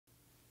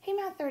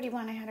Math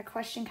 31, I had a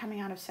question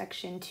coming out of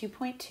section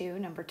 2.2,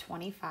 number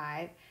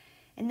 25,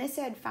 and this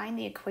said find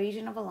the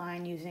equation of a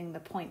line using the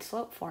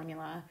point-slope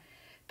formula,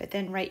 but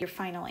then write your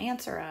final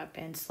answer up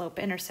in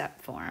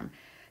slope-intercept form.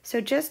 So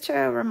just to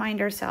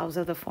remind ourselves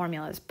of the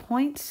formulas,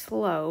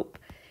 point-slope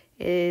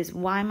is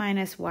y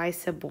minus y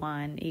sub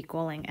 1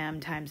 equaling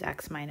m times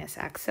x minus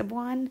x sub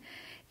 1,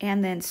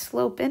 and then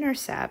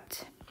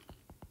slope-intercept,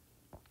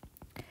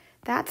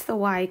 that's the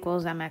y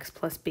equals mx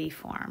plus b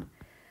form.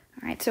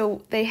 All right,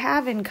 so they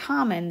have in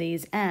common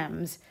these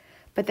m's,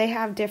 but they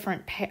have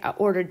different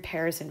ordered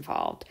pairs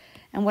involved.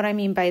 And what I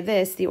mean by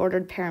this, the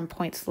ordered pair in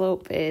point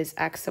slope is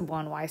x sub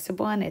 1, y sub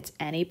 1. It's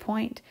any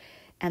point.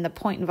 And the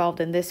point involved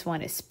in this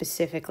one is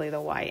specifically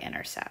the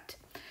y-intercept.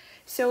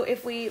 So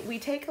if we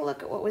take a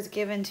look at what was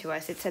given to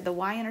us, it said the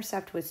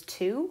y-intercept was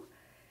 2,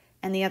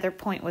 and the other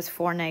point was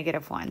 4,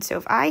 negative 1. So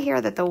if I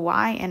hear that the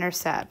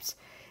y-intercept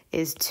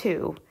is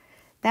 2,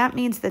 that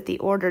means that the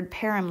ordered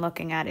pair I'm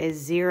looking at is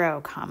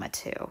 0,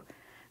 2.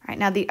 All right,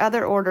 now the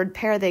other ordered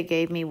pair they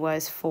gave me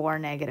was 4,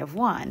 negative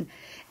 1.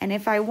 And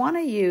if I want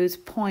to use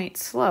point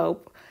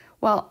slope,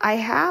 well, I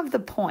have the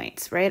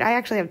points, right? I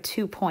actually have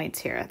 2 points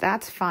here.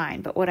 That's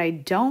fine. But what I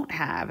don't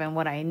have and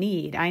what I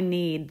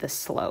need the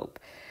slope.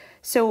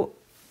 So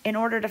in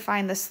order to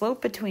find the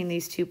slope between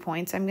these 2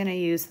 points, I'm going to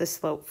use the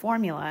slope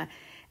formula.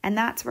 And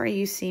that's where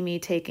you see me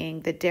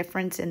taking the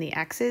difference in the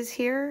x's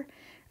here,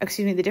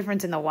 the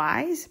difference in the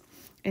y's,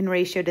 in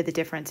ratio to the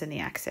difference in the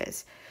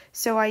x's.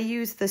 So I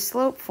used the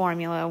slope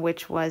formula,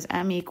 which was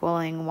m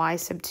equaling y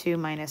sub 2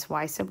 minus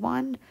y sub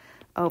 1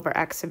 over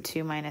x sub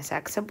 2 minus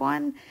x sub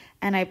 1,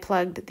 and I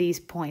plugged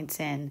these points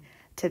in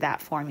to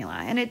that formula.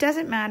 And it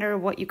doesn't matter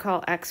what you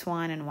call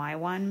x1 and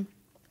y1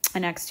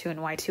 and x2 and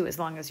y2 as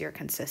long as you're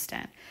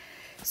consistent.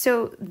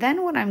 So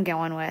then what I'm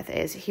going with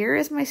is here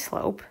is my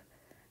slope,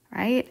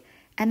 right?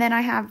 And then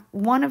I have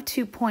one of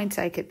 2 points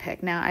I could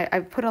pick. Now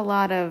I've put a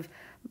lot of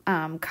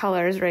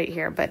colors right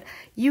here, but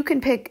you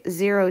can pick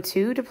 0,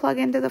 2 to plug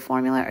into the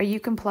formula, or you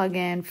can plug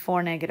in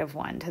 4, negative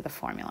 1 to the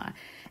formula.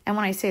 And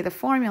when I say the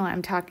formula,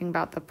 I'm talking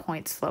about the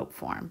point slope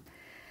form.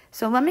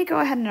 So let me go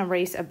ahead and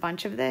erase a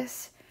bunch of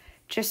this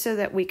just so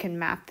that we can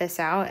map this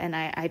out, and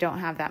I don't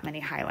have that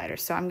many highlighters.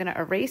 So I'm going to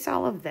erase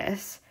all of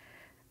this.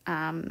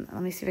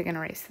 Let me see if I can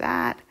erase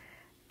that.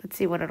 Let's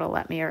see what it'll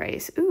let me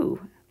erase.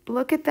 Ooh,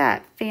 look at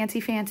that. Fancy,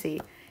 fancy.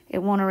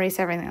 It won't erase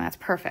everything. That's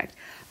perfect.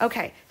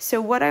 Okay, so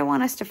what I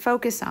want us to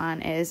focus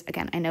on is,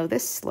 again, I know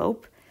this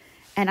slope,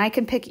 and I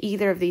can pick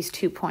either of these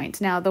 2 points.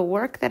 Now, the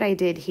work that I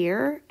did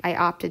here, I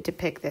opted to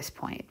pick this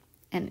point.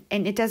 And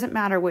it doesn't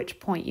matter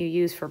which point you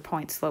use for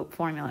point slope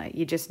formula.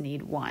 You just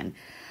need one.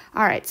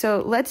 All right,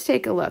 so let's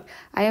take a look.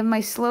 I have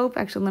my slope.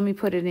 Actually, let me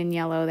put it in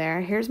yellow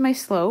there. Here's my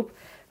slope,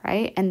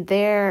 right? And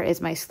there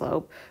is my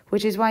slope,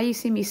 which is why you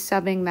see me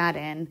subbing that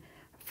in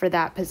for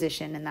that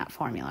position in that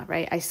formula,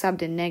 right? I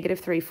subbed in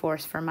negative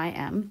 3/4 for my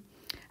m.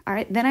 All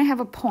right, then I have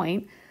a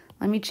point.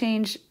 Let me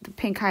change the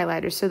pink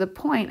highlighter. So the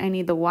point, I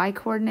need the y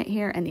coordinate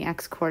here and the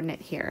x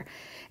coordinate here.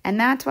 And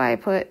that's why I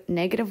put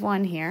negative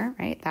 1 here,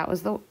 right? That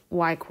was the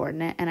y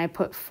coordinate. And I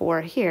put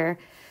 4 here.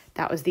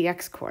 That was the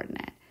x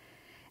coordinate.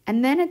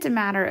 And then it's a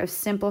matter of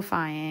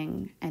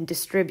simplifying and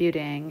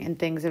distributing and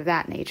things of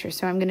that nature.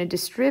 So I'm going to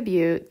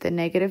distribute the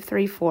negative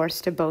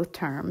 3/4 to both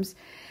terms.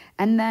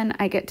 And then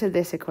I get to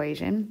this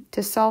equation.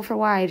 To solve for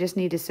y, I just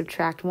need to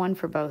subtract 1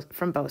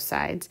 from both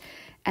sides.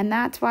 And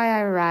that's why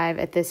I arrive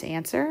at this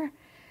answer,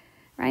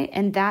 right?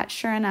 And that,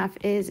 sure enough,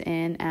 is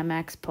in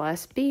mx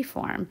plus b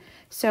form.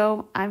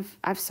 So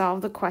I've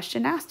solved the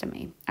question asked of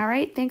me. All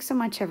right, thanks so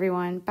much,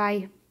 everyone.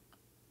 Bye.